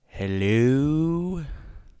Hello,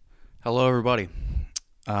 everybody.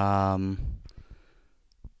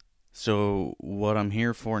 So what I'm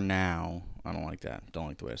here for now, I don't like that. Don't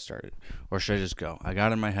like the way I started. Or should I just go? I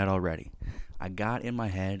got in my head already. I got in my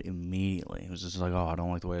head immediately. It was just like, I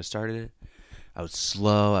don't like the way I started it. I was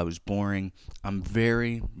slow. I was boring. I'm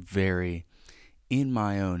very, very in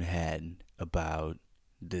my own head about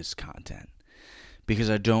this content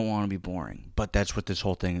because I don't want to be boring. But that's what this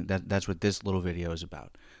whole thing, that's what this little video is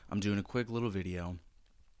about. I'm doing a quick little video.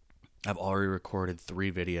 I've already recorded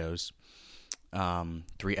 3 videos,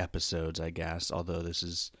 3 episodes, I guess, although this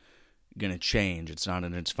is going to change. It's not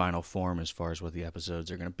in its final form as far as what the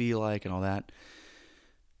episodes are going to be like and all that.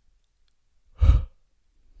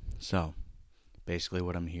 So, basically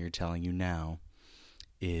what I'm here telling you now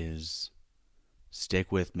is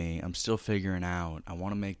stick with me. I'm still figuring out. I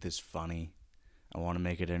want to make this funny. I want to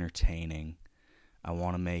make it entertaining. I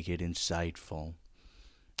want to make it insightful.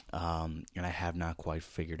 And I have not quite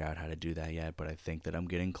figured out how to do that yet, but I think that I'm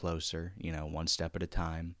getting closer, one step at a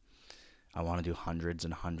time. I want to do hundreds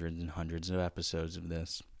and hundreds and hundreds of episodes of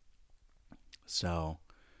this. So,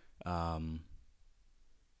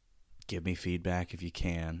 give me feedback if you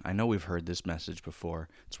can. I know we've heard this message before.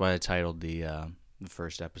 That's why I titled the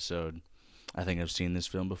first episode, I think I've seen this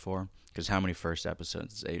film before. Because how many first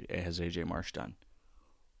episodes has AJ Marsh done?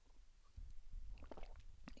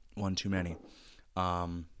 One too many.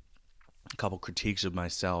 A couple critiques of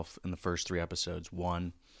myself in the first 3 episodes.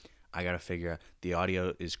 One, I got to figure out the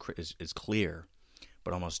audio is clear,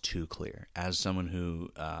 but almost too clear. As someone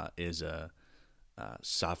who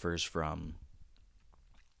suffers from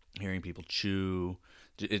hearing people chew,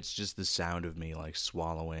 it's just the sound of me like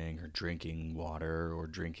swallowing or drinking water or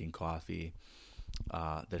drinking coffee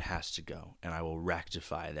that has to go, and I will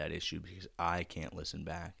rectify that issue because I can't listen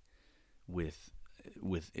back with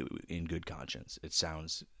in good conscience. It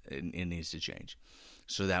sounds it needs to change,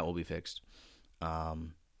 so that will be fixed.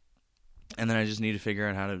 And then I just need to figure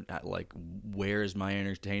out how to where's my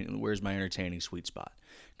entertaining sweet spot,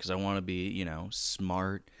 because I want to be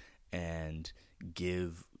smart and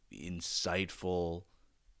give insightful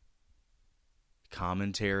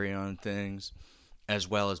commentary on things, as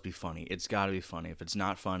well as be funny. It's got to be funny. If it's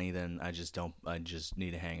not funny, then I just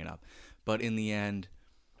need to hang it up. But in the end,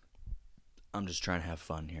 I'm just trying to have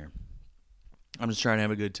fun here. I'm just trying to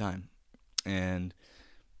have a good time. And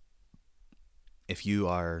if you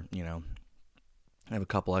are, have a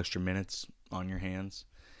couple extra minutes on your hands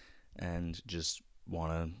and just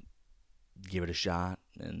want to give it a shot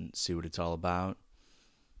and see what it's all about,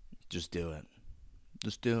 just do it.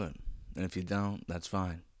 Just do it. And if you don't, that's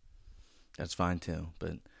fine. That's fine too.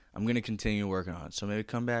 But I'm going to continue working on it. So maybe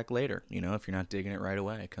come back later. If you're not digging it right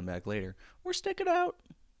away, come back later. Or stick it out.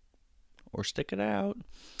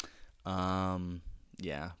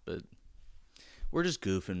 Yeah, but we're just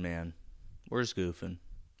goofing, man. We're just goofing.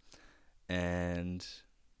 And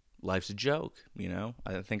life's a joke,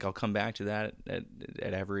 I think I'll come back to that at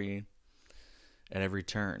every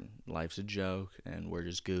turn. Life's a joke, and we're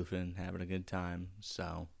just goofing, having a good time.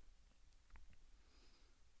 So,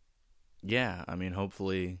 yeah,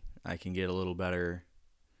 hopefully I can get a little better.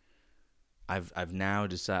 I've now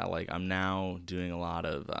decided, I'm now doing a lot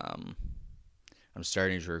of, I'm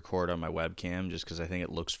starting to record on my webcam just because I think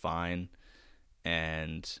it looks fine.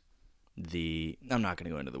 And I'm not going to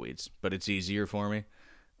go into the weeds, but it's easier for me.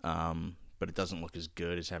 But it doesn't look as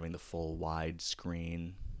good as having the full wide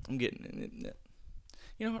screen. I'm getting it.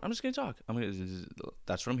 You know what? I'm just going to talk.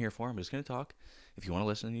 That's what I'm here for. I'm just going to talk. If you want to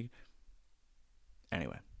listen,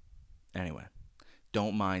 Anyway.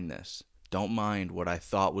 Don't mind this. Don't mind what I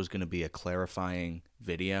thought was going to be a clarifying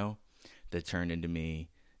video that turned into me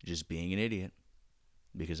just being an idiot.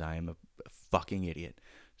 Because I am a fucking idiot.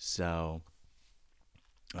 So,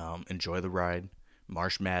 enjoy the ride.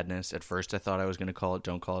 Marsh Madness. At first I thought I was going to call it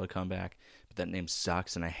Don't Call It a Comeback. But that name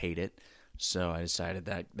sucks and I hate it. So I decided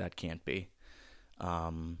that can't be.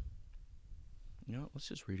 Let's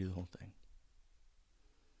just redo the whole thing.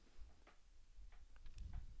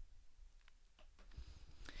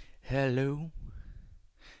 Hello,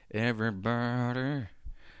 everybody.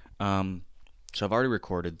 So I've already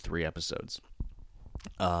recorded 3 episodes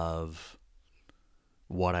of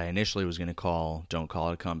what I initially was going to call Don't Call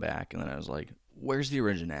It a Comeback. And then I was like, where's the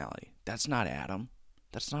originality? That's not Adam.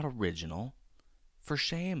 That's not original. For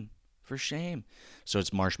shame. So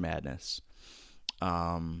it's Marsh Madness.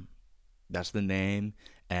 That's the name.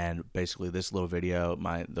 And basically this little video,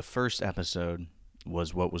 the first episode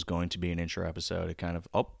was what was going to be an intro episode. It kind of,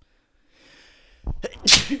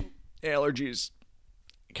 allergies.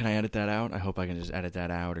 Can I edit that out? I hope I can just edit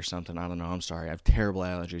that out or something. I don't know. I'm sorry. I have terrible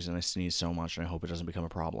allergies and I sneeze so much, and I hope it doesn't become a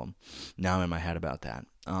problem. Now I'm in my head about that.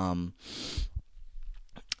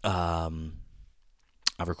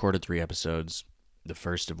 I've recorded 3 episodes, the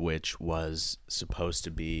first of which was supposed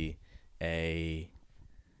to be an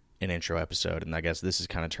intro episode, and I guess this is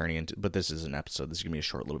kind of turning into, but this is an episode. This is going to be a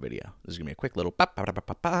short little video. This is going to be a quick little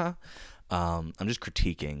I'm just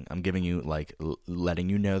critiquing. I'm giving you, like, letting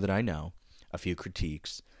you know that I know a few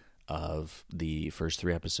critiques of the first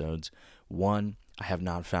 3 episodes. One, I have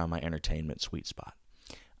not found my entertainment sweet spot.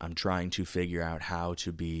 I'm trying to figure out how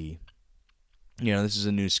to be, this is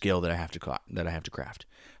a new skill that I have to craft.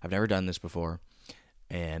 I've never done this before,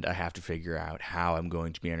 and I have to figure out how I'm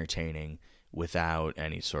going to be entertaining without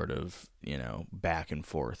any sort of, back and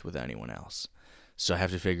forth with anyone else. So I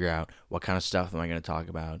have to figure out what kind of stuff am I going to talk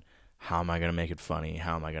about, how am I going to make it funny,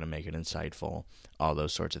 how am I going to make it insightful, all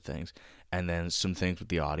those sorts of things. And then some things with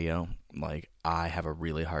the audio, like I have a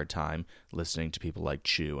really hard time listening to people like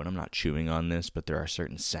chew, and I'm not chewing on this, but there are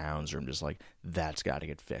certain sounds where I'm just like, that's got to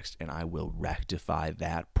get fixed, and I will rectify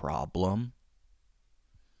that problem.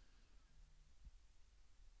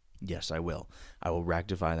 Yes, I will. I will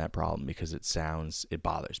rectify that problem because it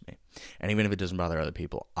bothers me. And even if it doesn't bother other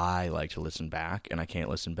people, I like to listen back, and I can't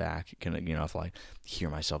listen back. If I hear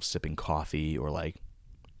myself sipping coffee or like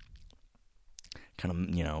kind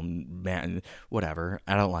of, whatever,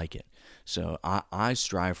 I don't like it. So I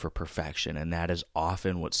strive for perfection, and that is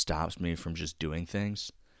often what stops me from just doing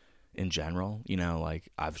things in general.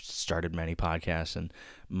 I've started many podcasts, and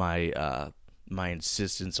my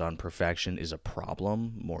insistence on perfection is a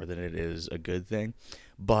problem more than it is a good thing.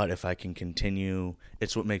 But if I can continue,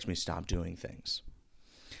 it's what makes me stop doing things.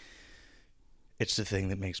 It's the thing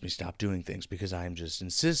that makes me stop doing things because I'm just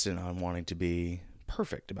insistent on wanting to be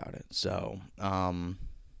perfect about it. So,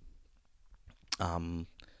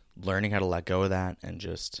 learning how to let go of that and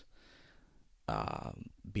just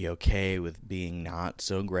be okay with being not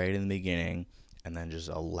so great in the beginning, and then just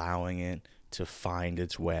allowing it to find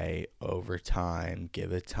its way over time.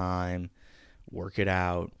 Give it time, work it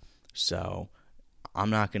out. So I'm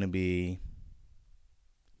not going to be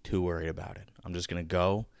too worried about it. I'm just going to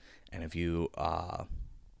go, and if you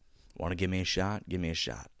want to give me a shot, give me a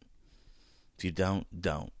shot. If you don't.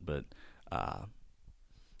 But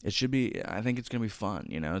it should be, I think it's going to be fun.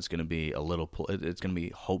 It's going to be it's going to be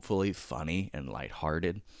hopefully funny and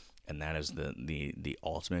lighthearted, and that is the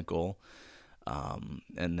ultimate goal.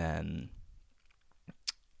 And then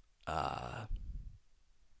I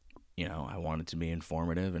want it to be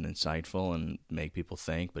informative and insightful and make people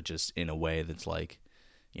think, but just in a way that's like,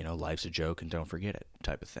 life's a joke and don't forget it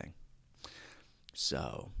type of thing.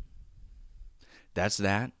 So that's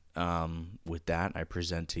that. With that, I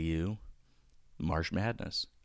present to you March Madness.